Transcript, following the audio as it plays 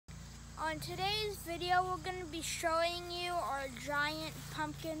in today's video, we're going to be showing you our giant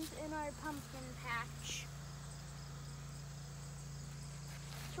pumpkins in our pumpkin patch.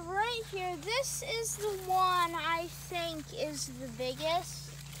 So right here, this is the one I think is the biggest.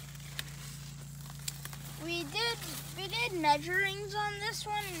 We did measurings on this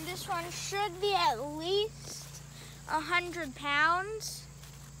one, and this one should be at least 100 pounds.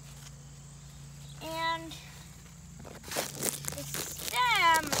 And the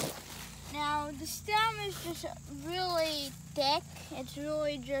stem, now the stem is just really thick. It's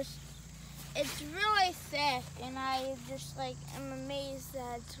really thick, and I just am amazed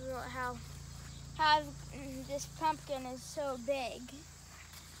that it's how this pumpkin is so big.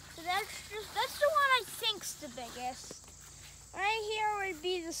 So that's the one I think's the biggest. Right here would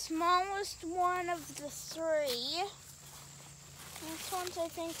be the smallest one of the three. This one's, I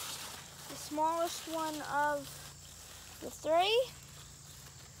think, the smallest one of the three.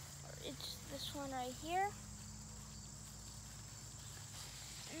 It's this one right here.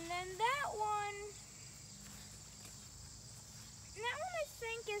 And then that one I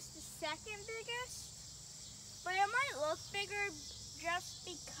think is the second biggest. But it might look bigger just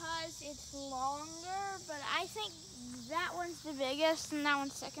because it's longer, but I think that one's the biggest and that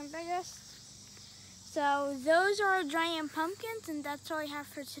one's second biggest. So those are our giant pumpkins, and that's all I have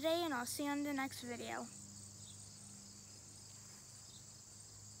for today, and I'll see you on the next video.